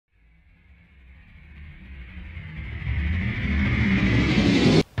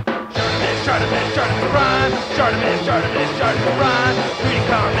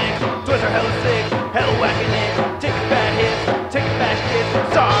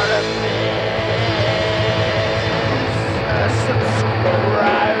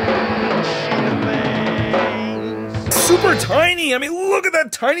tiny. I mean, look at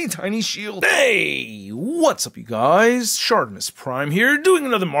that tiny, tiny shield. Hey, what's up, you guys? ShartimusPrime here, doing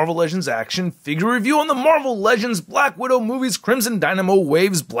another Marvel Legends action figure review on the Marvel Legends Black Widow movies Crimson Dynamo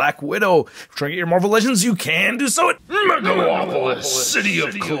Waves Black Widow. If you're trying to get your Marvel Legends, you can do so at Megalopolis, City of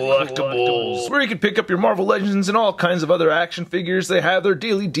Collectibles, where you can pick up your Marvel Legends and all kinds of other action figures. They have their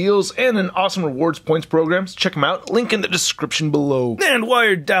daily deals and an awesome rewards points programs. Check them out, link in the description below. And while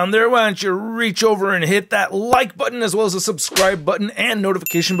you're down there, why don't you reach over and hit that like button as well as the subscribe button and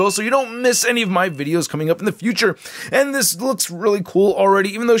notification bell so you don't miss any of my videos coming up in the future. And this looks really cool already,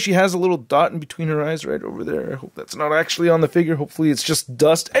 even though she has a little dot in between her eyes right over there. I hope that's not actually on the figure. Hopefully it's just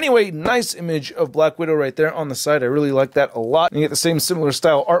dust. Anyway, nice image of Black Widow right there on the side. I really like that a lot. And you get the same similar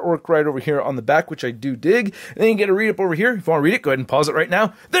style artwork right over here on the back, which I do dig. And then you get a read up over here. If you want to read it, go ahead and pause it right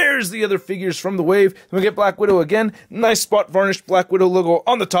now. There's the other figures from the wave. Then we get Black Widow again. Nice spot varnished Black Widow logo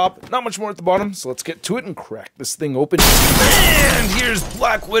on the top. Not much more at the bottom. So let's get to it and crack this thing open. And here's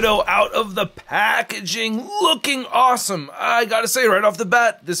Black Widow out of the packaging, looking awesome. I gotta say right off the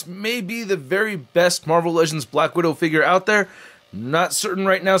bat, this may be the very best Marvel Legends Black Widow figure out there. Not certain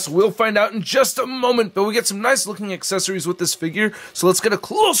right now, so we'll find out in just a moment, but we get some nice looking accessories with this figure, so let's get a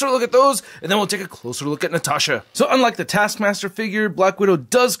closer look at those, and then we'll take a closer look at Natasha. So unlike the Taskmaster figure, Black Widow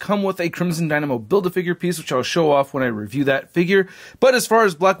does come with a Crimson Dynamo Build-A-Figure piece, which I'll show off when I review that figure. But as far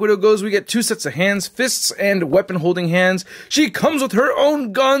as Black Widow goes, we get two sets of hands, fists and weapon holding hands. She comes with her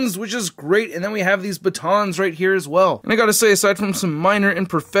own guns, which is great, and then we have these batons right here as well. And I gotta say, aside from some minor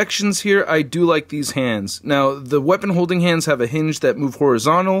imperfections here, I do like these hands. Now, the weapon holding hands have a hinge that move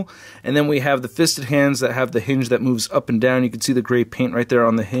horizontal, and then we have the fisted hands that have the hinge that moves up and down. You can see the gray paint right there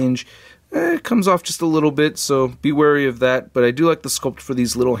on the hinge. It comes off just a little bit, so be wary of that, but I do like the sculpt for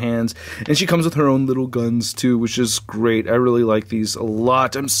these little hands, and she comes with her own little guns too, which is great. I really like these a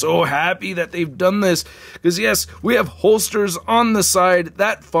lot. I'm so happy that they've done this, because yes, we have holsters on the side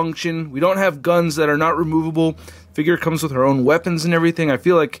that function. We don't have guns that are not removable. Figure comes with her own weapons and everything. I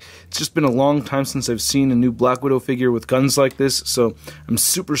feel like it's just been a long time since I've seen a new Black Widow figure with guns like this, so I'm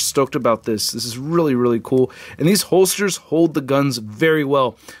super stoked about this. This is really, really cool. And these holsters hold the guns very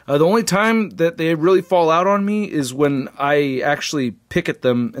well. The only time that they really fall out on me is when I actually pick at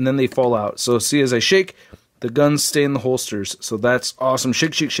them and then they fall out. So see, as I shake, the guns stay in the holsters, so that's awesome.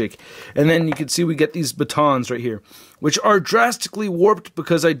 Shake, shake, shake. And then you can see we get these batons right here, which are drastically warped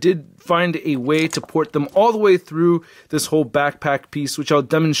because I did find a way to port them all the way through this whole backpack piece, which I'll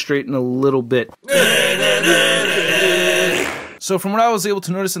demonstrate in a little bit. So from what I was able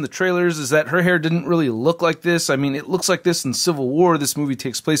to notice in the trailers is that her hair didn't really look like this. I mean, it looks like this in Civil War. This movie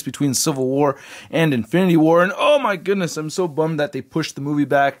takes place between Civil War and Infinity War. And oh my goodness, I'm so bummed that they pushed the movie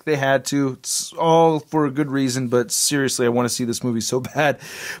back. They had to. It's all for a good reason, but seriously, I want to see this movie so bad.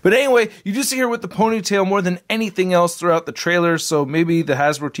 But anyway, you do see her with the ponytail more than anything else throughout the trailer. So maybe the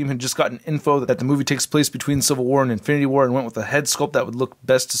Hasbro team had just gotten info that the movie takes place between Civil War and Infinity War and went with a head sculpt that would look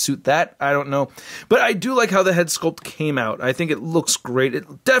best to suit that. I don't know. But I do like how the head sculpt came out. I think it looks great.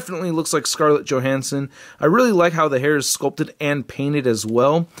 It definitely looks like Scarlett Johansson. I really like how the hair is sculpted and painted as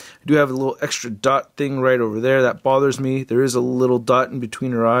well. I do have a little extra dot thing right over there. That bothers me. There is a little dot in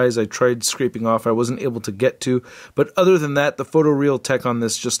between her eyes. I tried scraping off. I wasn't able to get to. But other than that, the photoreal tech on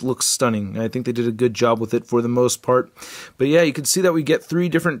this just looks stunning. I think they did a good job with it for the most part. But yeah, you can see that we get 3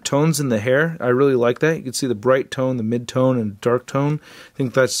 different tones in the hair. I really like that. You can see the bright tone, the mid-tone, and dark tone. I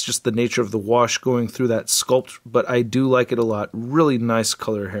think that's just the nature of the wash going through that sculpt, but I do like it a lot. Really nice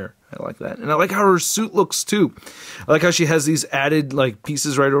color hair. I like that. And I like how her suit looks too. I like how she has these added like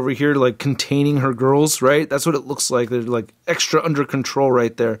pieces right over here like containing her girls, right? That's what it looks like. They're like extra under control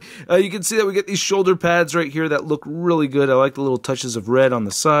right there. You can see that we get these shoulder pads right here that look really good. I like the little touches of red on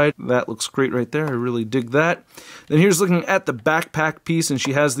the side. That looks great right there. I really dig that. Then here's looking at the backpack piece, and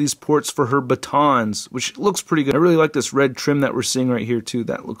she has these ports for her batons, which looks pretty good. I really like this red trim that we're seeing right here too.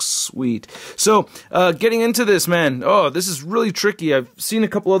 That looks sweet. So getting into this, man, oh, this is really tricky. I've seen a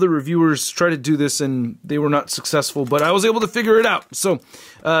couple other reviewers try to do this and they were not successful, but I was able to figure it out. So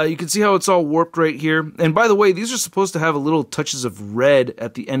you can see how it's all warped right here. And by the way, these are supposed to have a little touches of red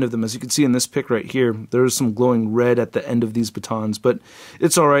at the end of them. As you can see in this pic right here, there's some glowing red at the end of these batons, but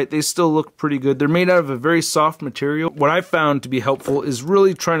it's alright. They still look pretty good. They're made out of a very soft material. What I found to be helpful is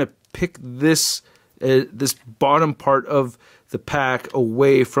really trying to pick this this bottom part of the pack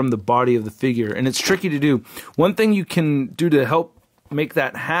away from the body of the figure, and it's tricky to do. One thing you can do to help make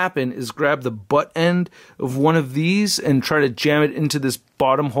that happen is grab the butt end of one of these and try to jam it into this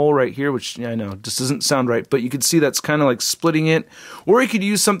bottom hole right here, which I know just doesn't sound right, but you can see that's kind of like splitting it. Or you could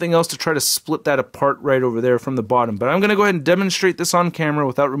use something else to try to split that apart right over there from the bottom. But I'm going to go ahead and demonstrate this on camera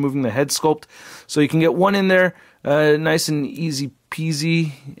without removing the head sculpt. So you can get one in there. Nice and easy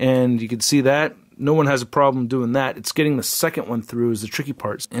peasy, and you can see that. No one has a problem doing that. It's getting the second one through is the tricky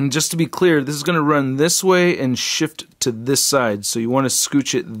part. And just to be clear, this is going to run this way and shift to this side. So you want to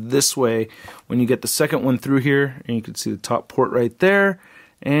scooch it this way when you get the second one through here. And you can see the top port right there.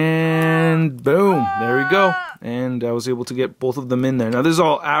 And boom, there we go. And I was able to get both of them in there. Now this is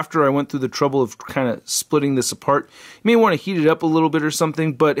all after I went through the trouble of kind of splitting this apart. You may want to heat it up a little bit or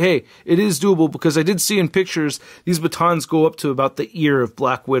something, but hey, it is doable because I did see in pictures these batons go up to about the ear of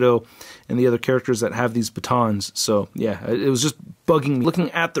Black Widow and the other characters that have these batons. So yeah, it was just bugging me.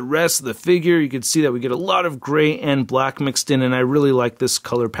 Looking at the rest of the figure, you can see that we get a lot of gray and black mixed in, and I really like this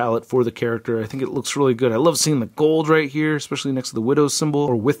color palette for the character. I think it looks really good. I love seeing the gold right here, especially next to the Widow symbol,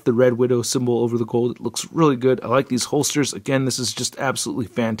 or with the red Widow symbol over the gold. It looks really good. I like these holsters. Again, this is just absolutely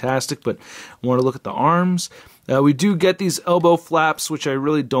fantastic, but I want to look at the arms. We do get these elbow flaps, which I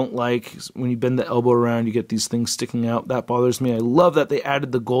really don't like. When you bend the elbow around, you get these things sticking out. That bothers me. I love that they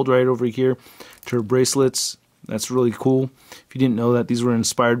added the gold right over here to her bracelets. That's really cool. If you didn't know that, these were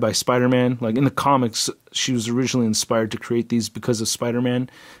inspired by Spider-Man. Like in the comics, she was originally inspired to create these because of Spider-Man.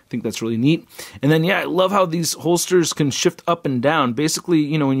 I think that's really neat. And then, yeah, I love how these holsters can shift up and down. Basically,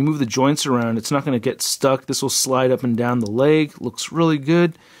 you know, when you move the joints around, it's not going to get stuck. This will slide up and down the leg. Looks really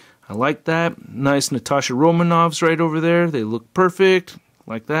good. I like that. Nice Natasha Romanovs right over there. They look perfect.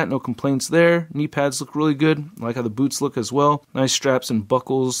 Like that, no complaints there. Knee pads look really good. I like how the boots look as well. Nice straps and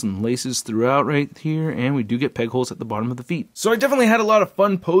buckles and laces throughout right here, and we do get peg holes at the bottom of the feet. So I definitely had a lot of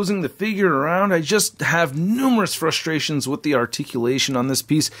fun posing the figure around. I just have numerous frustrations with the articulation on this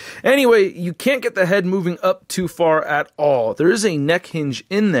piece. Anyway, you can't get the head moving up too far at all. There is a neck hinge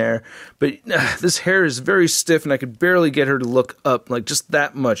in there, but this hair is very stiff, and I could barely get her to look up, like just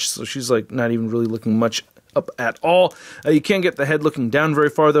that much. So she's like not even really looking much up at all. You can't get the head looking down very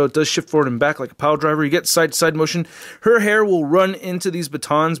far, though. It does shift forward and back like a pile driver. You get side-to-side motion. Her hair will run into these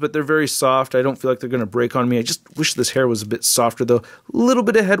batons, but they're very soft. I don't feel like they're going to break on me. I just wish this hair was a bit softer, though. A little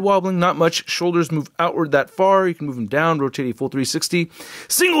bit of head wobbling, not much. Shoulders move outward that far. You can move them down, rotate a full 360.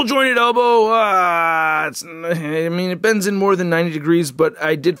 Single-jointed elbow. I mean, it bends in more than 90 degrees, but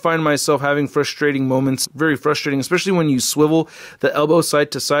I did find myself having frustrating moments. Very frustrating, especially when you swivel the elbow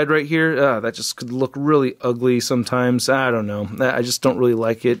side to side right here. That just could look really ugly sometimes. I don't know. I just don't really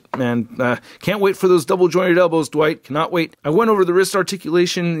like it, man. Can't wait for those double jointed elbows, Dwight. Cannot wait. I went over the wrist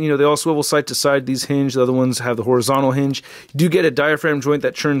articulation. You know, they all swivel side to side. These hinge. The other ones have the horizontal hinge. You do get a diaphragm joint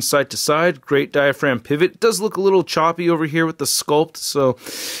that turns side to side. Great diaphragm pivot. It does look a little choppy over here with the sculpt, so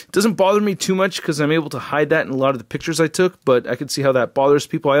it doesn't bother me too much because I'm able to hide that in a lot of the pictures I took, but I can see how that bothers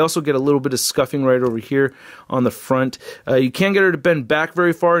people. I also get a little bit of scuffing right over here on the front. You can't get her to bend back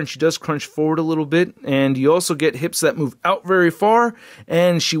very far, and she does crunch forward a little bit, and you also get hips that move out very far,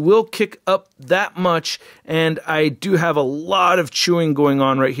 and she will kick up that much, and I do have a lot of chewing going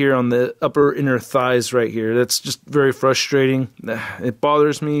on right here on the upper inner thighs right here. That's just very frustrating. It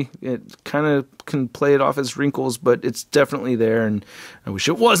bothers me. It kind of can play it off as wrinkles, but it's definitely there, and I wish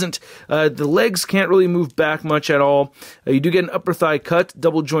it wasn't. The legs can't really move back much at all. You do get an upper thigh cut,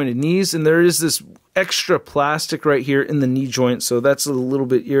 double jointed knees, and there is this extra plastic right here in the knee joint, so that's a little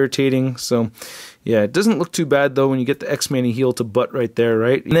bit irritating. So yeah, it doesn't look too bad though when you get the X-Manny heel to butt right there,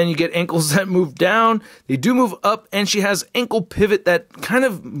 right? And then you get ankles that move down, they do move up, and she has ankle pivot that kind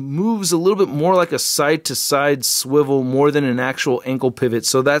of moves a little bit more like a side-to-side swivel more than an actual ankle pivot,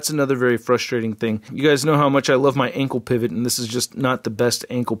 so that's another very frustrating thing. You guys know how much I love my ankle pivot, and this is just not the best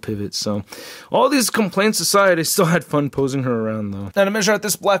ankle pivot, so all these complaints aside, I still had fun posing her around though. Now to measure out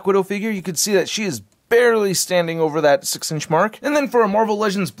this Black Widow figure, you can see that she is barely standing over that 6-inch mark. And then for a Marvel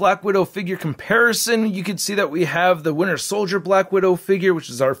Legends Black Widow figure comparison, you can see that we have the Winter Soldier Black Widow figure, which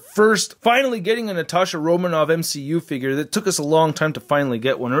is our first finally getting a Natasha Romanov MCU figure. That took us a long time to finally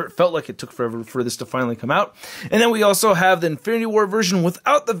get one, or it felt like it took forever for this to finally come out. And then we also have the Infinity War version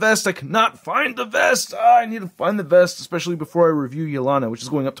without the vest. I cannot find the vest. I need to find the vest, especially before I review Yelena, which is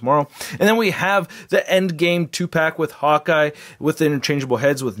going up tomorrow. And then we have the Endgame 2-pack with Hawkeye, with the interchangeable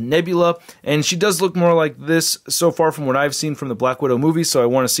heads with Nebula, and she does look more like this so far from what I've seen from the Black Widow movie, so I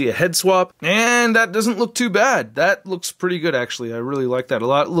want to see a head swap, and that doesn't look too bad. That looks pretty good, actually. I really like that a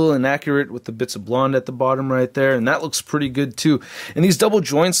lot. A little inaccurate with the bits of blonde at the bottom right there, and that looks pretty good too. And these double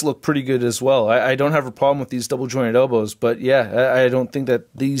joints look pretty good as well. I don't have a problem with these double jointed elbows, but yeah, I don't think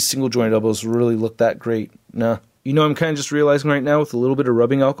that these single jointed elbows really look that great. Nah. You know, I'm kind of just realizing right now with a little bit of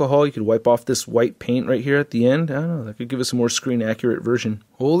rubbing alcohol, you could wipe off this white paint right here at the end. I don't know, that could give us a more screen accurate version.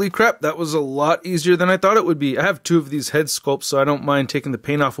 Holy crap, that was a lot easier than I thought it would be. I have two of these head sculpts, so I don't mind taking the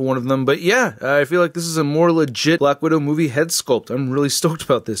paint off of one of them. But yeah, I feel like this is a more legit Black Widow movie head sculpt. I'm really stoked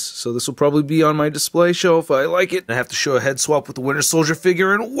about this. So this will probably be on my display shelf. I like it. I have to show a head swap with the Winter Soldier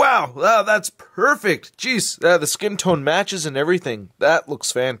figure, and wow, that's perfect. Jeez, the skin tone matches and everything. That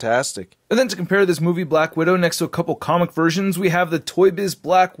looks fantastic. And then to compare this movie Black Widow next to a couple comic versions, we have the Toy Biz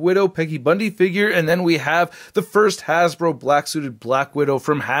Black Widow Peggy Bundy figure, and then we have the first Hasbro black-suited Black Widow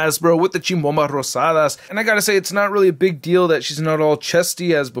from Hasbro with the Chimbomba Rosadas. And I gotta say, it's not really a big deal that she's not all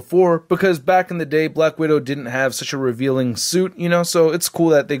chesty as before, because back in the day, Black Widow didn't have such a revealing suit, you know, so it's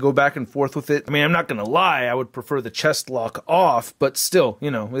cool that they go back and forth with it. I mean, I'm not gonna lie, I would prefer the chest lock off, but still,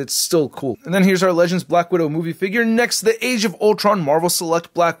 you know, it's still cool. And then here's our Legends Black Widow movie figure next to the Age of Ultron Marvel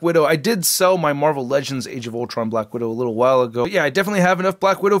Select Black Widow. I did sell my Marvel Legends Age of Ultron Black Widow a little while ago. But yeah, I definitely have enough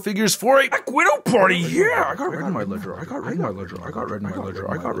Black Widow figures for a Black Widow party. Yeah, I got red in my ledger. I got red in my ledger. I got red in my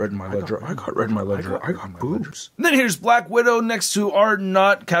ledger. I got red in my ledger. I got red in my ledger. I got boobs. And then here's Black Widow next to our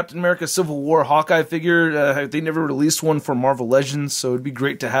not Captain America Civil War Hawkeye figure. They never released one for Marvel Legends, so it'd be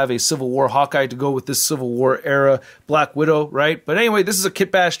great to have a Civil War Hawkeye to go with this Civil War era Black Widow, right? But anyway, this is a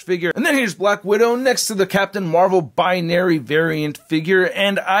kit-bashed figure. And then here's Black Widow next to the Captain Marvel binary variant figure,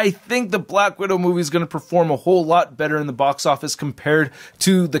 and I think the Black Widow movie is going to perform a whole lot better in the box office compared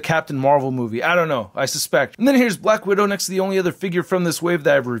to the Captain Marvel movie. I don't know, I suspect. And then here's Black Widow next to the only other figure from this wave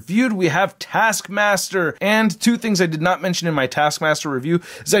that I've reviewed. We have Taskmaster, and two things I did not mention in my Taskmaster review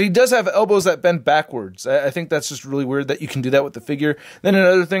is that he does have elbows that bend backwards. I think that's just really weird that you can do that with the figure. Then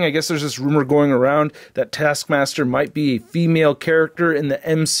another thing, I guess there's this rumor going around that Taskmaster might be a female character in the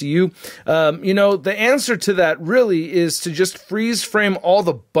MCU. You know, the answer to that really is to just freeze frame all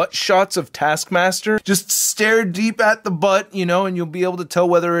the butt shots of Taskmaster. Just stare deep at the butt, you know, and you'll be able to tell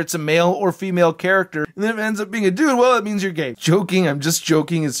whether it's a male or female character. And then if it ends up being a dude, well, it means you're gay. Joking, I'm just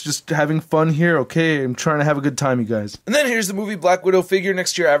joking. It's just having fun here, okay? I'm trying to have a good time, you guys. And then here's the movie Black Widow figure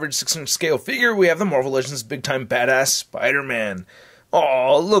next to your average 6-inch scale figure. We have the Marvel Legends Big Time Badass Spider-Man.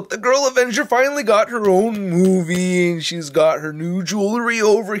 Oh, look, the Girl Avenger finally got her own movie, and she's got her new jewelry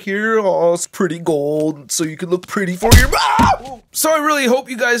over here. Oh, it's pretty gold, so you can look pretty for your... Ah! So I really hope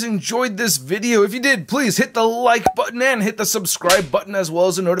you guys enjoyed this video. If you did, please hit the like button and hit the subscribe button as well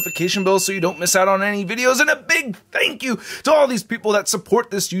as the notification bell so you don't miss out on any videos. And a big thank you to all these people that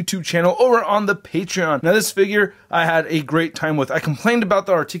support this YouTube channel over on the Patreon. Now, this figure I had a great time with. I complained about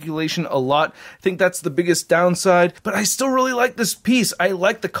the articulation a lot. I think that's the biggest downside, but I still really like this piece. I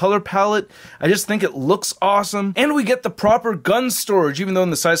like the color palette. I just think it looks awesome. And we get the proper gun storage, even though in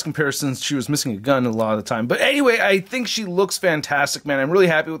the size comparisons, she was missing a gun a lot of the time. But anyway, I think she looks fantastic, man. I'm really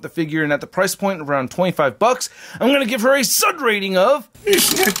happy with the figure, and at the price point of around 25 bucks, I'm going to give her a Sud rating of...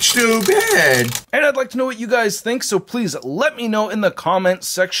 It's not too bad. And I'd like to know what you guys think, so please let me know in the comment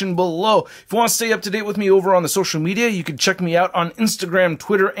section below. If you want to stay up to date with me over on the social media, you can check me out on Instagram,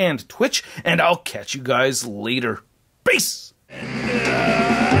 Twitter, and Twitch, and I'll catch you guys later. Peace! I'm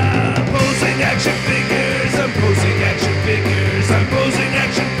posing action figures, I'm posing action figures, I'm posing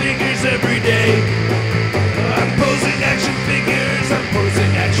action figures every day. I'm posing action figures, I'm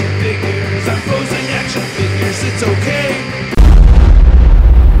posing action figures, I'm posing action figures, it's okay.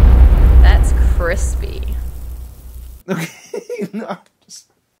 That's crispy. Okay, no, just...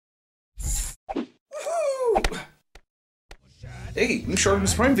 Woo! Hey, new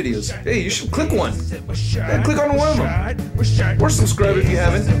ShartimusPrime videos. Hey, you should click one. Yeah, click on one of them. Or subscribe if you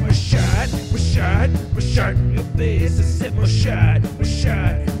haven't.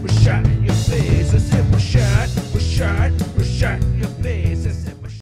 Your face.